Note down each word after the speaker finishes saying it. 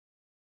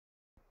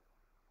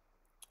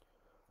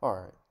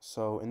Alright,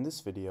 so in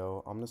this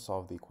video, I'm going to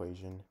solve the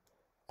equation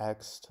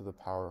x to the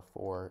power of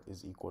 4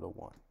 is equal to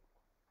 1.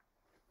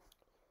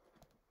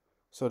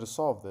 So to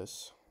solve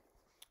this,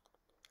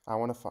 I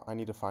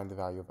need to find the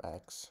value of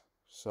x.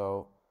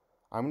 So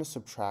I'm going to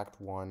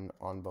subtract 1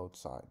 on both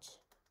sides.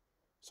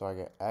 So I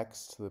get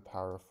x to the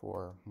power of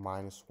 4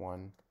 minus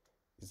 1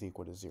 is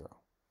equal to 0.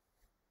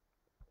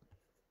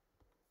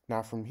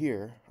 Now from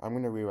here, I'm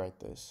going to rewrite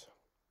this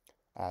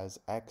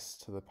as x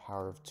to the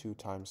power of 2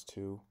 times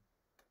 2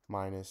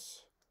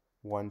 minus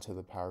 1 to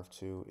the power of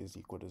 2 is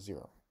equal to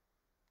 0.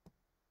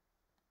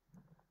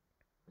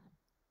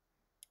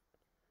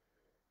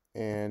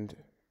 And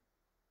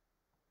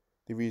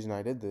the reason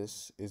I did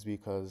this is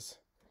because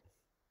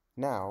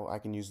now I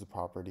can use the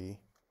property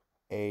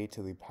a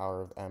to the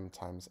power of m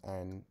times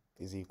n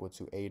is equal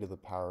to a to the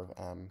power of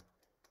m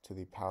to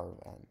the power of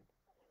n.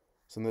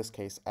 So in this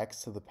case,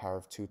 x to the power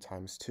of 2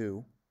 times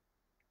 2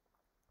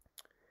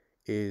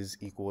 is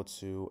equal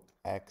to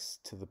x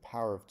to the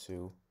power of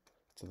 2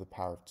 to the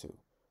power of 2.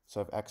 So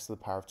I have x to the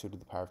power of 2 to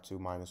the power of 2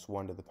 minus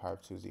 1 to the power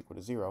of 2 is equal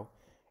to 0.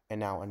 And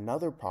now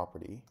another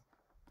property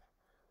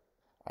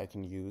I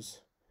can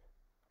use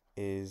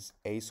is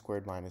a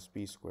squared minus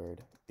b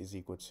squared is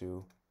equal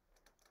to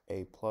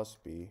a plus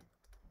b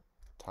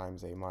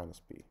times a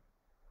minus b.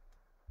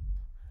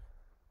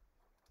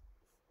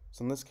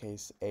 So in this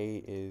case, a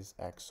is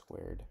x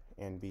squared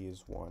and b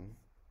is 1.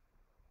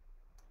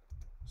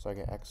 So I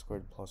get x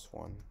squared plus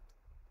 1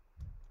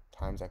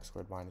 times x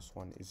squared minus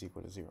 1 is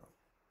equal to 0.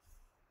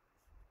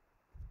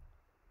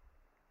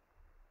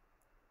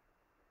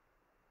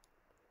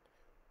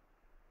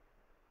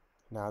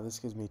 Now this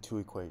gives me two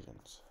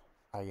equations.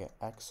 I get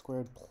x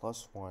squared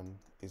plus 1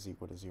 is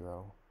equal to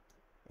 0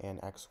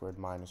 and x squared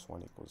minus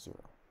 1 equals 0.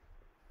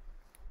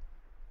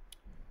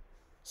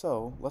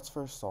 So let's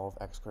first solve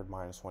x squared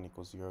minus 1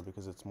 equals 0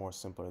 because it's more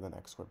simpler than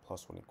x squared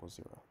plus 1 equals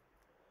 0.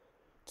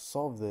 To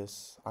solve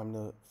this, I'm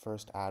going to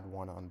first add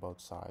 1 on both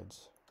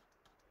sides.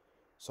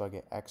 So I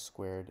get x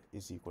squared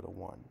is equal to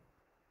 1.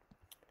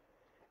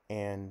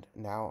 And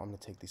now I'm going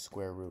to take the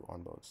square root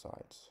on both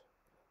sides.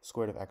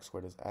 Square root of x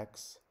squared is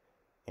x,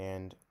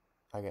 and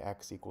I get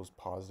x equals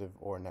positive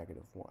or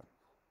negative 1.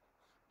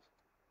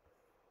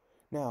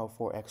 Now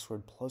for x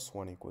squared plus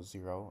 1 equals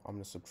 0, I'm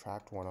going to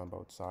subtract 1 on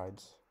both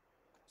sides.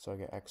 So I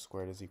get x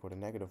squared is equal to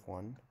negative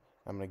 1.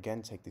 I'm going to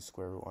again take the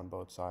square root on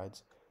both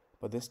sides,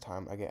 but this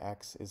time I get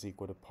x is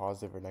equal to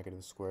positive or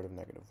negative square root of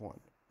negative 1.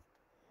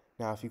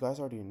 Now if you guys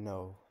already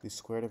know, the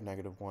square root of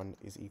negative 1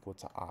 is equal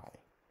to I.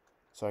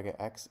 So I get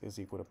x is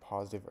equal to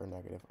positive or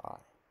negative I.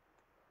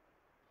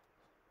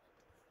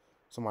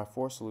 So my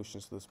four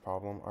solutions to this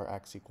problem are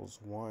x equals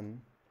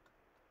 1,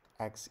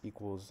 x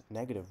equals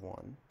negative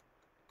 1,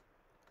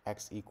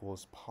 x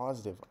equals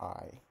positive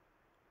I,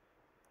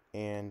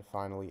 and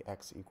finally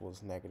x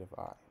equals negative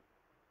I.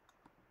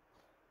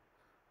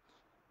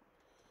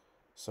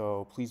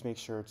 So please make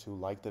sure to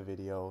like the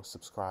video,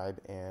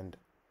 subscribe, and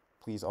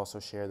please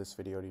also share this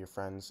video to your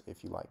friends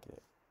if you liked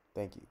it.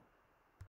 Thank you.